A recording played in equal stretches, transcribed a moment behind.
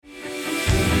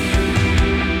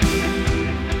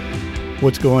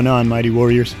What's going on, Mighty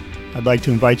Warriors? I'd like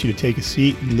to invite you to take a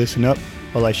seat and listen up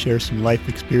while I share some life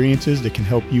experiences that can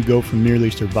help you go from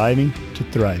merely surviving to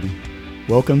thriving.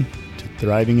 Welcome to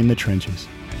Thriving in the Trenches.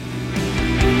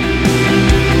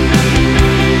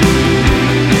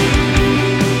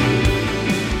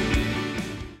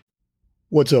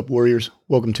 What's up, Warriors?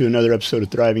 Welcome to another episode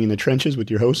of Thriving in the Trenches with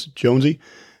your host, Jonesy.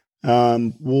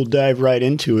 We'll dive right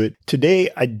into it. Today,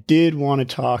 I did want to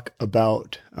talk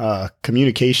about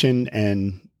communication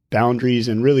and boundaries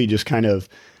and really just kind of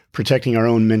protecting our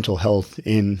own mental health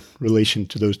in relation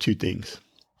to those two things.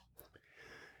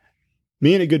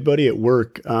 Me and a good buddy at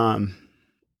work,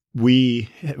 we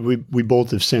both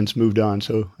have since moved on,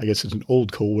 so I guess it's an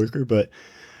old coworker, but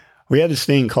we had this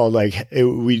thing called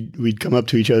we'd come up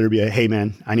to each other and be like, hey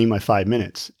man, I need my 5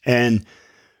 minutes. And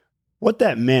what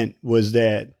that meant was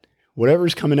that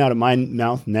whatever's coming out of my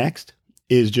mouth next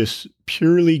is just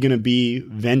purely going to be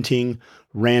venting,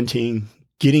 ranting,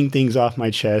 getting things off my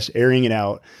chest, airing it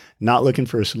out, not looking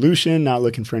for a solution, not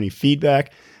looking for any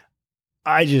feedback.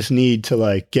 I just need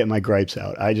to get my gripes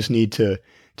out. I just need to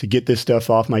get this stuff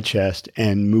off my chest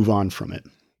and move on from it.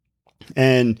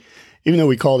 And even though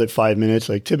we called it 5 minutes,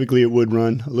 typically it would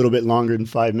run a little bit longer than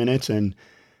 5 minutes. And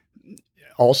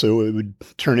also it would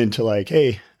turn into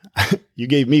hey, you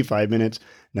gave me 5 minutes.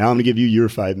 Now I'm going to give you your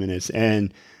 5 minutes.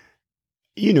 And,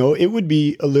 it would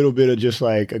be a little bit of just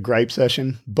a gripe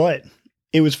session, but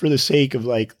it was for the sake of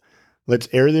let's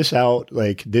air this out.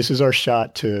 This is our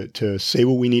shot to say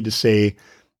what we need to say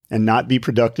and not be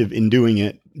productive in doing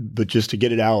it, but just to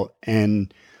get it out.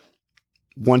 And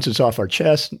once it's off our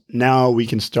chest, now we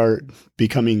can start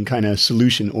becoming kind of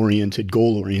solution oriented,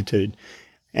 goal oriented,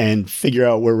 and figure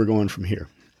out where we're going from here.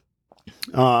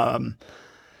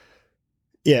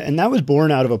 Yeah, and that was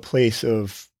born out of a place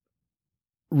of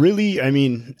really,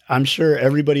 I'm sure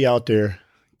everybody out there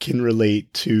can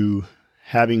relate to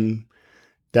having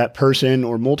that person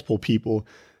or multiple people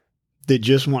that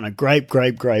just want to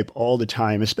gripe all the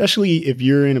time, especially if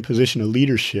you're in a position of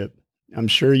leadership. I'm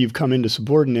sure you've come into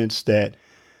subordinates that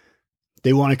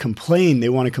they want to complain,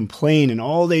 and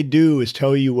all they do is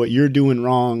tell you what you're doing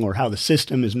wrong or how the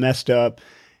system is messed up,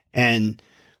 and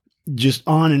just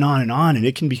on and on and on. And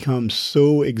it can become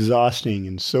so exhausting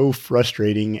and so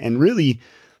frustrating, and really,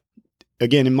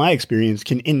 again, in my experience,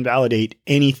 can invalidate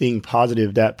anything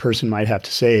positive that person might have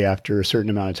to say after a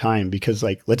certain amount of time. Because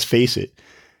let's face it,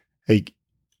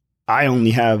 I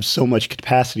only have so much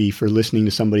capacity for listening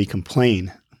to somebody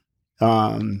complain.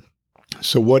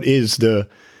 So what is the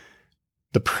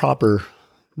proper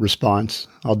response?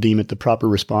 I'll deem it the proper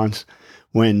response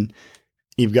when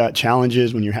you've got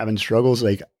challenges, when you're having struggles.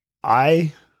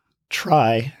 I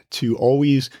try to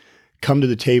always come to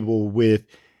the table with,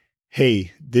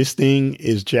 hey, this thing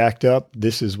is jacked up.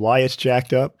 This is why it's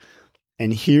jacked up.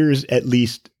 And here's at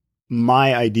least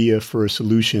my idea for a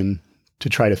solution to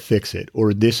try to fix it.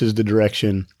 Or this is the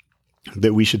direction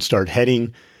that we should start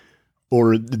heading.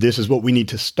 Or this is what we need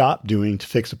to stop doing to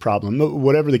fix the problem.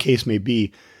 Whatever the case may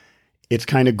be, it's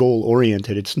kind of goal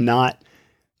oriented. It's not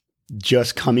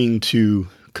just coming to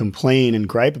complain and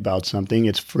gripe about something.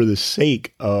 It's for the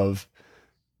sake of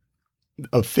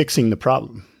fixing the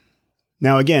problem.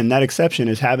 Now, again, that exception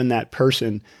is having that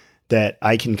person that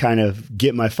I can kind of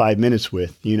get my 5 minutes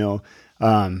with.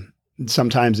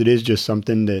 Sometimes it is just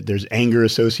something that there's anger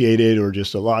associated or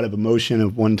just a lot of emotion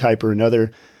of one type or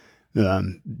another,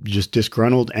 just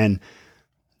disgruntled. And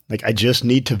I just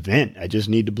need to vent. I just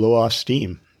need to blow off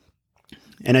steam.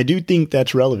 And I do think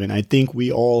that's relevant. I think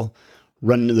we all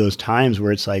run into those times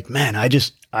where it's man, I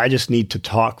just need to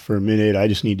talk for a minute. I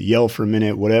just need to yell for a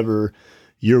minute, whatever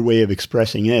your way of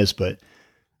expressing is, but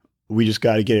we just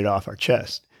got to get it off our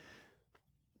chest.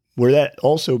 Where that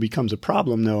also becomes a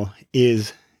problem though,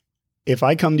 is if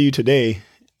I come to you today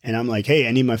and I'm hey,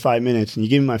 I need my 5 minutes, and you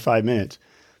give me my 5 minutes,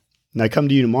 and I come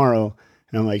to you tomorrow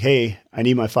and I'm hey, I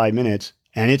need my 5 minutes,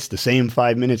 and it's the same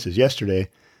 5 minutes as yesterday,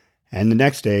 and the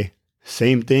next day,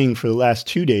 same thing for the last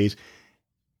 2 days,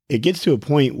 it gets to a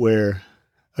point where,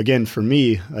 again, for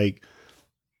me,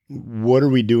 what are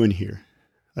we doing here?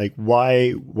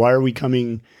 Why are we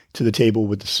coming to the table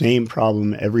with the same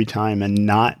problem every time and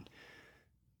not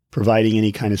providing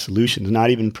any kind of solutions, not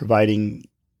even providing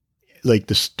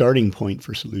the starting point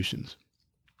for solutions?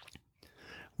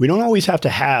 We don't always have to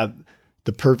have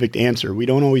the perfect answer. We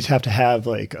don't always have to have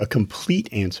a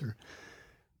complete answer.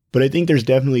 But I think there's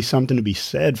definitely something to be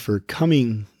said for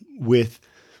coming with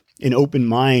an open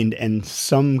mind and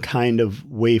some kind of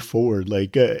way forward.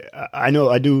 I know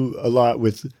I do a lot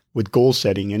with goal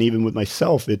setting, and even with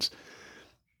myself, it's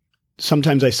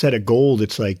sometimes I set a goal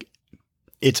that's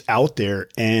it's out there,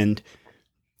 and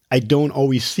I don't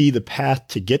always see the path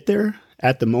to get there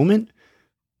at the moment,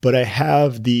 but I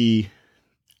have the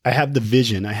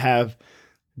vision. I have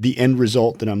the end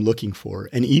result that I'm looking for.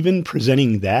 And even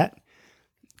presenting that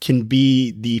can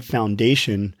be the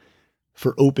foundation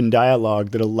for open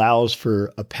dialogue that allows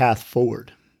for a path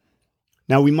forward.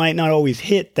 Now, we might not always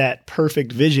hit that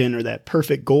perfect vision or that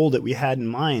perfect goal that we had in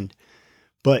mind,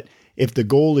 but if the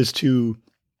goal is to,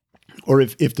 or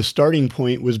if the starting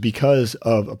point was because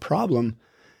of a problem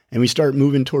and we start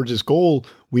moving towards this goal,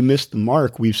 we miss the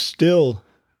mark. We've still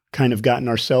kind of gotten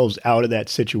ourselves out of that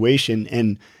situation.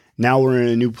 And now we're in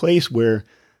a new place where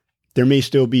there may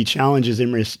still be challenges, there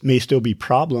may still be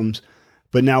problems,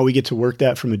 but now we get to work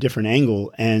that from a different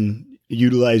angle and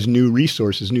utilize new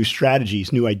resources, new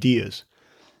strategies, new ideas.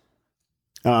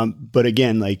 But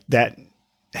again, like that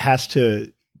has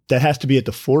to be at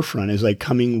the forefront, is like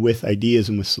coming with ideas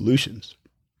and with solutions.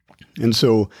 And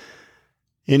so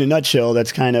in a nutshell,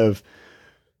 that's kind of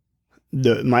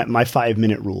my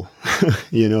 5-minute rule.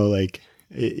 Like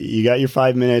you got your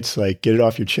 5 minutes, like get it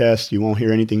off your chest. You won't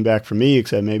hear anything back from me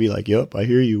except maybe like, yep, I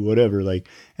hear you, whatever, like,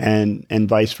 and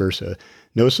vice versa.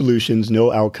 No solutions,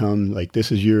 no outcome. Like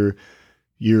this is your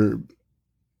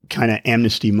kind of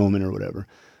amnesty moment or whatever.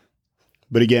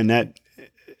 But again,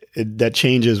 that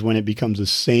changes when it becomes the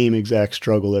same exact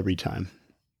struggle every time.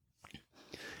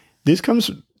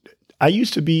 I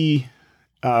used to be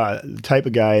the type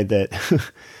of guy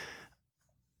that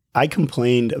I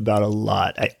complained about a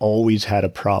lot. I always had a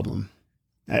problem.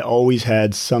 I always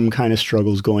had some kind of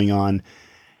struggles going on.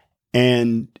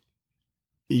 And,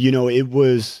 it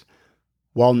was,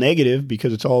 while negative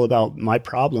because it's all about my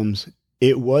problems,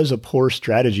 it was a poor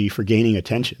strategy for gaining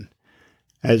attention.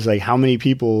 As like how many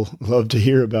people love to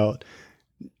hear about,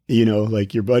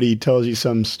 like your buddy tells you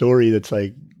some story that's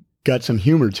like got some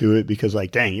humor to it because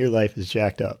like, dang, your life is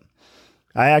jacked up.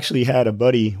 I actually had a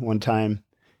buddy one time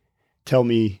tell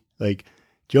me like,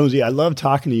 Jonesy, I love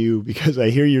talking to you because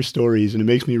I hear your stories and it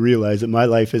makes me realize that my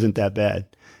life isn't that bad.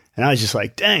 And I was just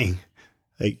like, dang,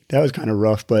 like that was kind of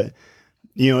rough, but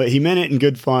he meant it in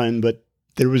good fun, but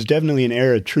there was definitely an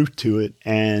air of truth to it.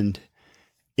 And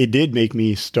it did make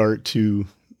me start to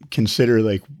consider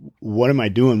like, what am I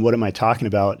doing? What am I talking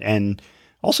about? And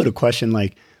also to question,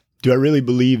 like, do I really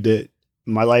believe that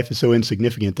my life is so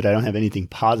insignificant that I don't have anything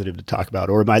positive to talk about?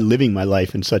 Or am I living my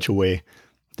life in such a way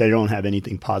that I don't have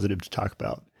anything positive to talk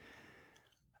about?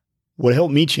 What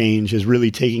helped me change is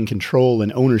really taking control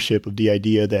and ownership of the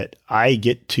idea that I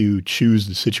get to choose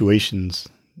the situations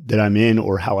that I'm in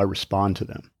or how I respond to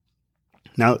them.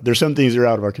 Now, there's some things that are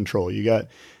out of our control. You got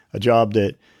a job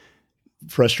that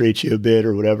frustrates you a bit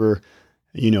or whatever,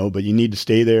 but you need to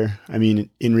stay there. I mean,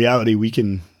 in reality, we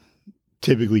can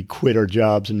typically quit our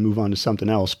jobs and move on to something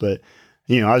else. But,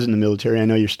 I was in the military. I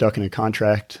know you're stuck in a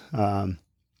contract,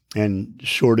 and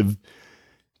short of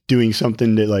doing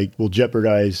something that like will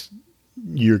jeopardize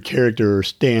your character or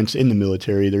stance in the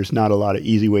military, there's not a lot of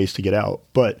easy ways to get out.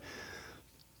 But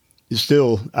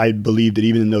still, I believe that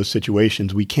even in those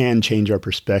situations, we can change our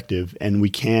perspective and we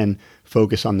can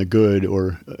focus on the good,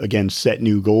 or again, set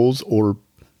new goals or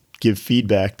give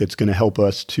feedback that's going to help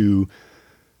us to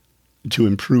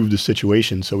improve the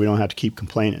situation so we don't have to keep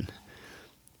complaining.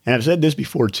 And I've said this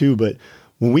before too, but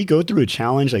when we go through a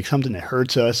challenge, like something that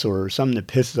hurts us or something that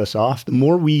pisses us off, the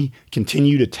more we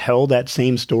continue to tell that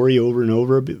same story over and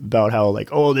over about how like,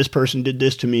 oh, this person did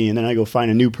this to me. And then I go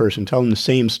find a new person, tell them the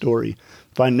same story,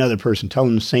 find another person, tell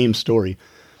them the same story.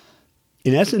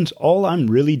 In essence, all I'm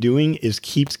really doing is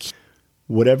keep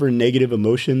whatever negative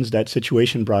emotions that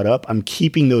situation brought up, I'm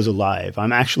keeping those alive.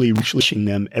 I'm actually wishing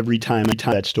them every time I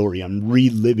tell that story. I'm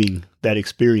reliving that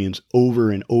experience over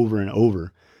and over and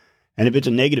over. And if it's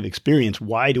a negative experience,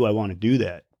 why do I want to do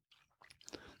that?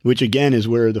 Which again is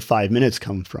where the 5 minutes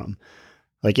come from.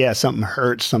 Like, yeah, something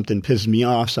hurts, something pisses me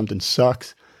off, something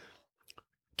sucks.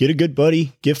 Get a good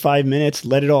buddy, give 5 minutes,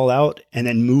 let it all out, and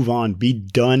then move on. Be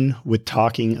done with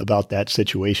talking about that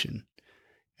situation.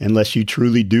 Unless you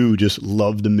truly do just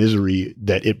love the misery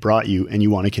that it brought you and you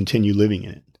want to continue living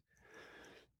in it.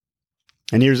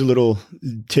 And here's a little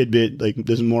tidbit, like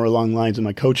this is more along the lines of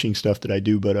my coaching stuff that I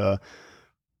do, but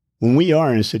when we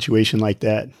are in a situation like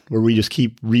that, where we just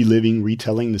keep reliving,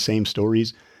 retelling the same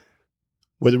stories,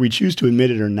 whether we choose to admit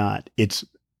it or not, it's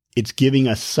giving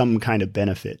us some kind of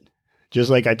benefit. Just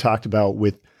like I talked about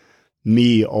with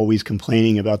me always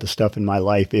complaining about the stuff in my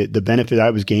life, the benefit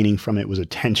I was gaining from it was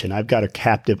attention. I've got a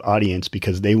captive audience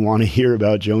because they want to hear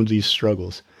about Jonesy's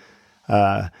struggles.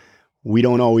 We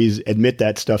don't always admit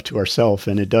that stuff to ourselves,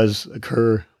 and it does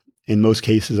occur in most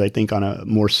cases, I think, on a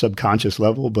more subconscious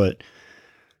level, but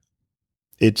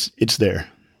it's there.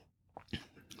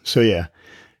 So yeah,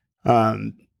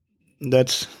 Um,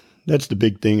 that's the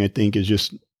big thing, I think, is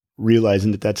just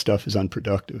realizing that stuff is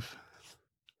unproductive.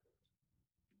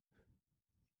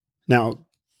 Now,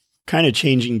 kind of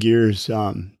changing gears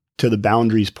to the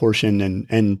boundaries portion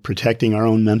and protecting our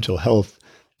own mental health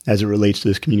as it relates to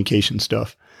this communication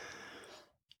stuff.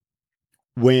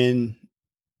 When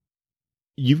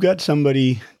you've got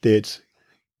somebody that's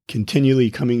continually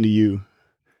coming to you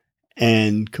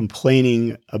and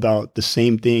complaining about the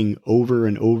same thing over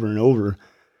and over and over,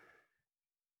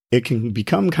 it can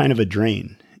become kind of a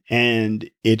drain. And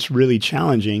it's really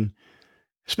challenging,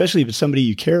 especially if it's somebody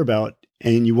you care about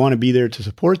and you want to be there to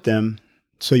support them.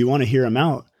 So you want to hear them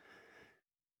out.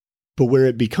 But where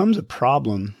it becomes a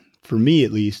problem, for me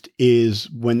at least, is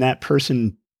when that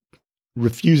person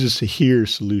refuses to hear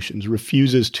solutions,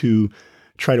 refuses to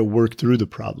try to work through the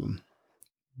problem.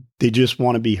 They just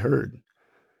want to be heard.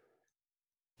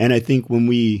 And I think when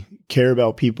we care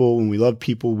about people, when we love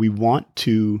people, we want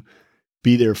to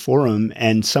be there for them.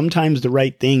 And sometimes the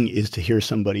right thing is to hear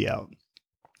somebody out.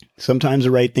 Sometimes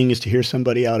the right thing is to hear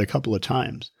somebody out a couple of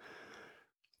times.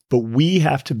 But we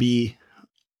have to be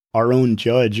our own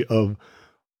judge of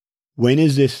when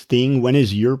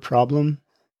is your problem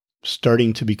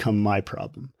starting to become my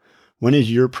problem? When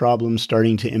is your problem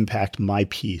starting to impact my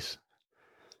peace?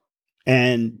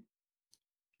 And,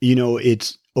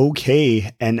 it's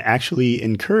okay and actually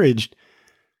encouraged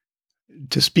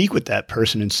to speak with that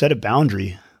person and set a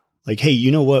boundary. Like, hey,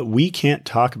 you know what? We can't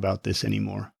talk about this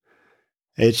anymore.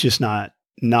 It's just not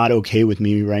okay with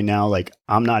me right now. Like,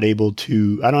 I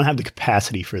don't have the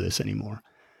capacity for this anymore.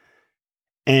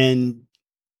 And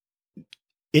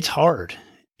it's hard.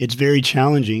 It's very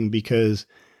challenging because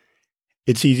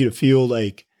it's easy to feel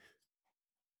like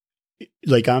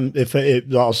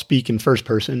I'll speak in first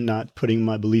person, not putting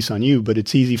my beliefs on you, but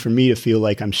it's easy for me to feel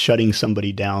like I'm shutting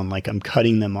somebody down, like I'm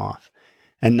cutting them off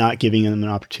and not giving them an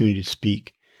opportunity to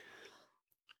speak.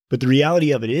 But the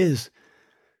reality of it is,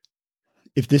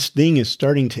 if this thing is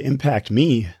starting to impact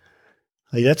me,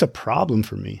 like that's a problem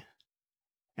for me.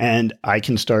 And I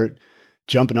can start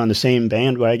jumping on the same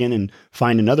bandwagon and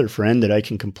find another friend that I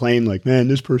can complain like, man,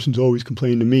 this person's always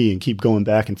complaining to me, and keep going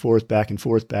back and forth, back and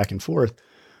forth, back and forth.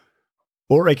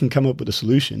 Or I can come up with a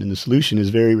solution. And the solution is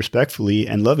very respectfully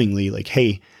and lovingly like,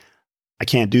 hey, I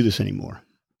can't do this anymore.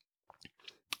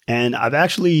 And I've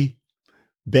actually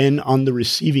been on the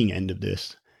receiving end of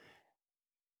this.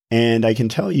 And I can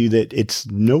tell you that it's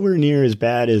nowhere near as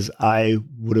bad as I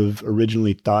would have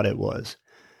originally thought it was.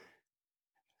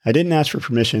 I didn't ask for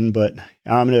permission, but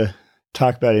I'm going to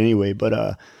talk about it anyway.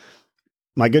 But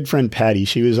my good friend Patty,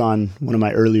 she was on one of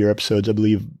my earlier episodes, I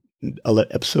believe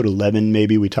episode 11,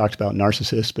 maybe. We talked about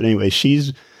narcissists. But anyway,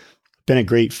 she's been a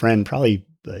great friend, probably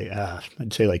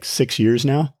I'd say like 6 years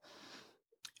now.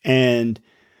 And,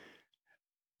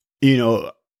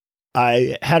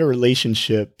 I had a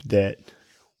relationship that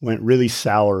went really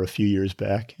sour a few years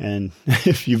back. And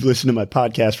if you've listened to my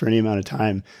podcast for any amount of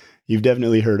time, you've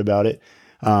definitely heard about it.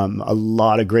 A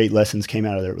lot of great lessons came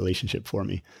out of that relationship for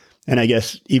me. And I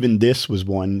guess even this was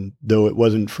one, though it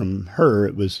wasn't from her,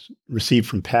 it was received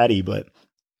from Patty, but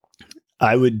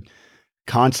I would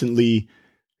constantly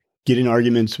get in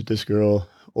arguments with this girl,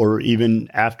 or even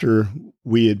after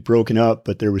we had broken up,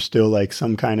 but there was still like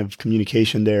some kind of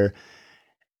communication there.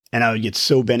 And I would get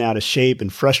so bent out of shape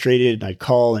and frustrated, and I'd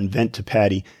call and vent to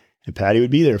Patty, and Patty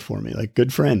would be there for me, like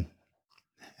good friend.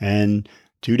 And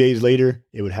 2 days later,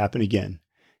 it would happen again.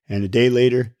 And a day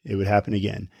later, it would happen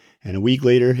again. And a week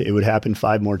later, it would happen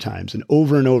 5 more times, and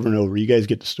over and over and over. You guys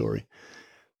get the story.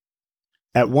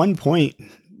 At one point,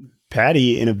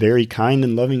 Patty, in a very kind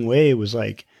and loving way, was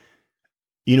like,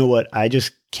 you know what? I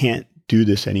just can't do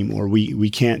this anymore. We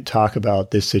can't talk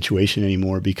about this situation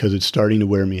anymore because it's starting to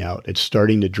wear me out. It's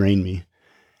starting to drain me.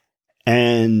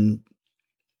 And,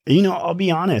 I'll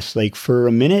be honest, like for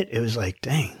a minute, it was like,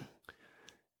 dang,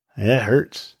 that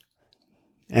hurts.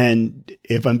 And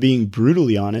if I'm being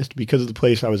brutally honest, because of the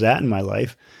place I was at in my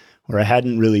life, where I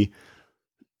hadn't really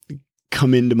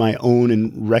come into my own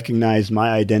and recognized my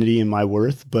identity and my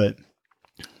worth, but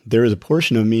there was a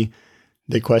portion of me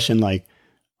that questioned, like,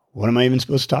 what am I even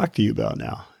supposed to talk to you about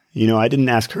now? I didn't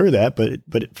ask her that,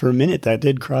 but for a minute that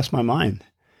did cross my mind.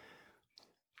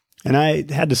 And I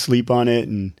had to sleep on it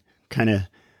and kind of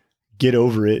get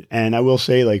over it. And I will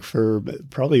say, like, for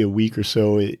probably a week or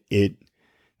so, it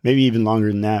maybe even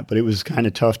longer than that, but it was kind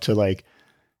of tough to like,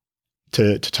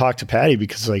 to talk to Patty,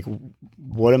 because like,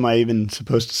 what am I even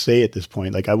supposed to say at this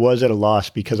point? Like, I was at a loss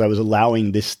because I was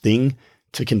allowing this thing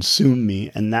to consume me.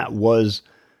 And that was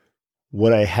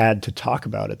what I had to talk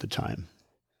about at the time.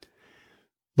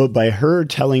 But by her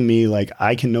telling me like,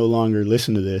 I can no longer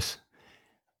listen to this,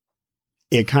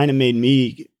 it kind of made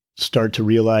me start to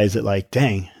realize that like,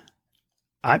 dang,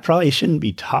 I probably shouldn't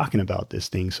be talking about this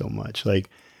thing so much. Like,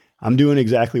 I'm doing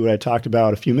exactly what I talked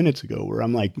about a few minutes ago, where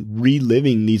I'm like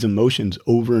reliving these emotions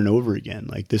over and over again.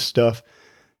 Like this stuff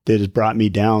that has brought me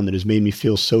down, that has made me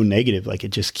feel so negative, like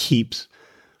it just keeps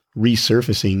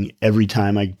resurfacing every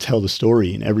time I tell the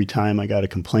story and every time I got to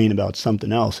complain about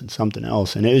something else and something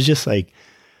else. And it was just like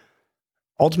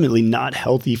ultimately not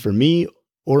healthy for me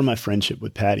or my friendship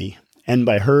with Patty. And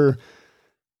by her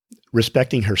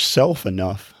respecting herself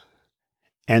enough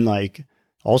and like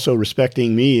also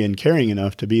respecting me and caring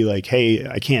enough to be like, hey,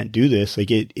 I can't do this.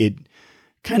 Like it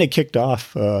kind of kicked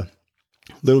off a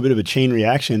little bit of a chain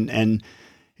reaction. And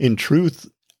in truth,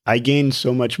 I gained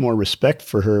so much more respect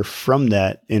for her from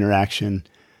that interaction.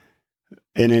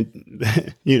 And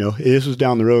it, this was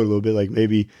down the road a little bit, like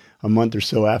maybe a month or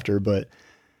so after, but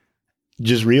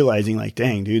just realizing like,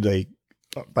 dang, dude, like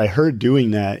by her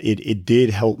doing that, it did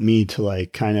help me to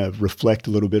like kind of reflect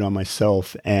a little bit on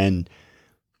myself. And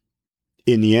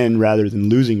in the end, rather than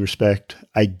losing respect,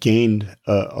 I gained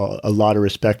a lot of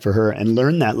respect for her and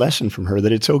learned that lesson from her,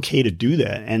 that it's okay to do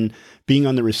that. And being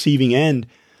on the receiving end,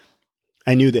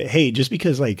 I knew that, hey, just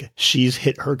because like she's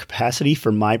hit her capacity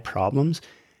for my problems,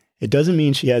 it doesn't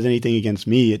mean she has anything against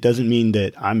me. It doesn't mean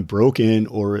that I'm broken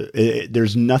or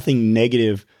there's nothing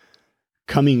negative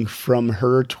coming from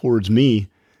her towards me.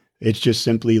 It's just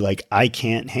simply like, I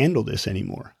can't handle this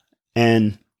anymore.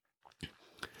 And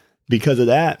because of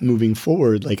that, moving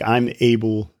forward, like I'm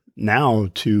able now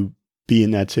to be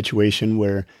in that situation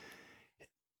where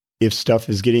if stuff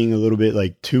is getting a little bit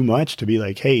like too much, to be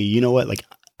like, hey, you know what? Like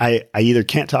I either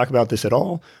can't talk about this at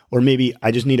all, or maybe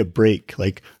I just need a break.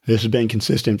 Like this has been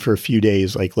consistent for a few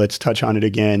days. Like let's touch on it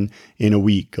again in a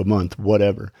week, a month,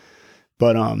 whatever.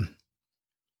 But,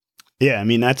 yeah, I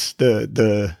mean, that's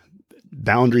the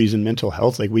boundaries in mental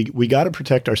health. Like we got to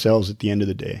protect ourselves at the end of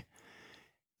the day.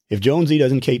 If Jonesy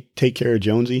doesn't take care of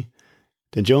Jonesy,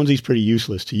 then Jonesy's pretty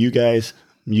useless to you guys.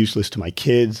 I'm useless to my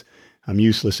kids. I'm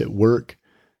useless at work.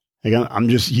 Like I'm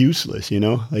just useless,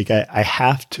 like I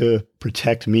have to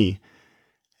protect me.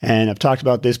 And I've talked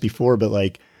about this before, but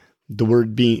like the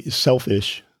word being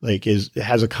selfish, like has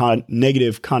a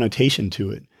negative connotation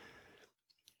to it.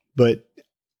 But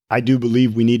I do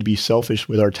believe we need to be selfish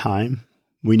with our time.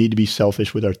 We need to be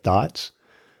selfish with our thoughts.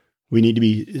 We need to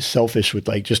be selfish with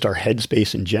like just our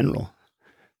headspace in general,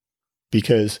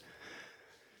 because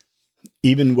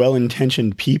even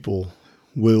well-intentioned people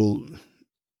will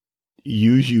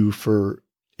use you for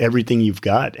everything you've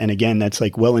got. And again, that's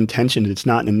like well-intentioned. It's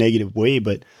not in a negative way,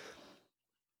 but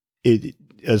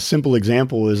a simple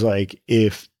example is like,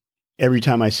 if every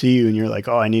time I see you and you're like,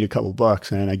 oh, I need a couple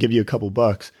bucks, and I give you a couple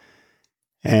bucks,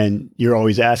 and you're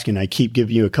always asking, I keep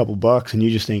giving you a couple bucks, and you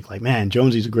just think like, man,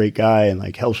 Jonesy's a great guy and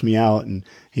like helps me out, and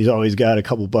he's always got a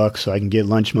couple bucks so I can get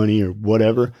lunch money or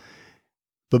whatever.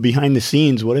 But behind the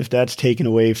scenes, what if that's taken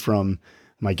away from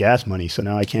my gas money, so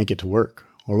now I can't get to work?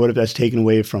 Or what if that's taken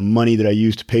away from money that I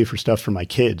use to pay for stuff for my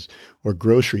kids or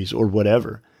groceries or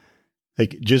whatever?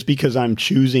 Like just because I'm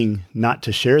choosing not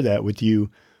to share that with you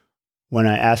when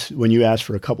you ask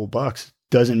for a couple bucks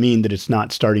doesn't mean that it's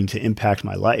not starting to impact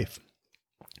my life.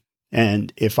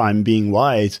 And if I'm being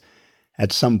wise,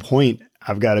 at some point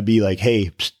I've got to be like,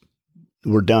 hey, psst,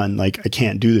 we're done. Like I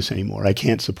can't do this anymore. I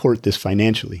can't support this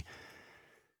financially.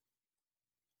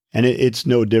 And it's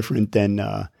no different than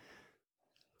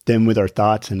with our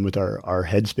thoughts and with our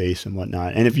headspace and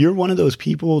whatnot. And if you're one of those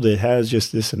people that has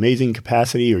just this amazing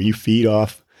capacity, or you feed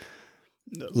off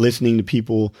listening to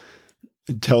people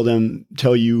tell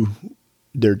you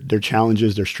their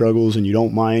challenges, their struggles, and you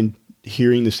don't mind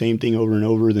hearing the same thing over and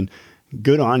over, then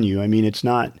good on you. I mean, if it's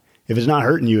not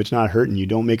hurting you, it's not hurting you.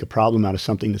 Don't make a problem out of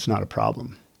something that's not a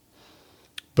problem.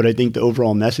 But I think the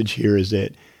overall message here is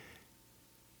that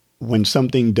when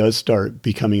something does start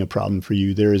becoming a problem for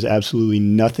you, there is absolutely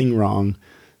nothing wrong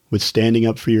with standing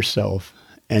up for yourself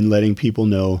and letting people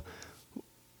know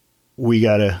we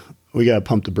gotta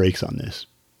pump the brakes on this,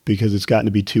 because it's gotten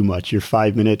to be too much. Your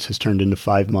 5 minutes has turned into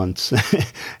 5 months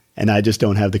and I just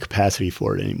don't have the capacity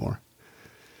for it anymore.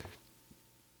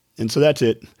 And so that's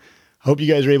it. I hope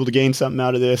you guys are able to gain something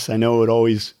out of this. I know it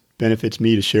always benefits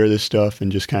me to share this stuff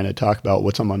and just kind of talk about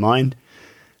what's on my mind.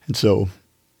 And so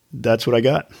that's what I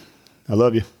got. I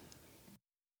love you.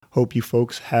 Hope you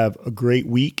folks have a great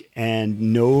week, and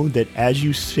know that as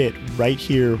you sit right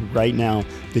here, right now,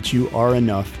 that you are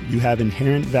enough. You have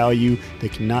inherent value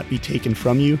that cannot be taken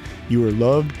from you. You are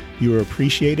loved, you are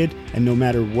appreciated, and no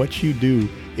matter what you do,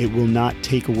 it will not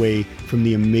take away from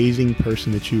the amazing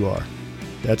person that you are.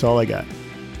 That's all I got.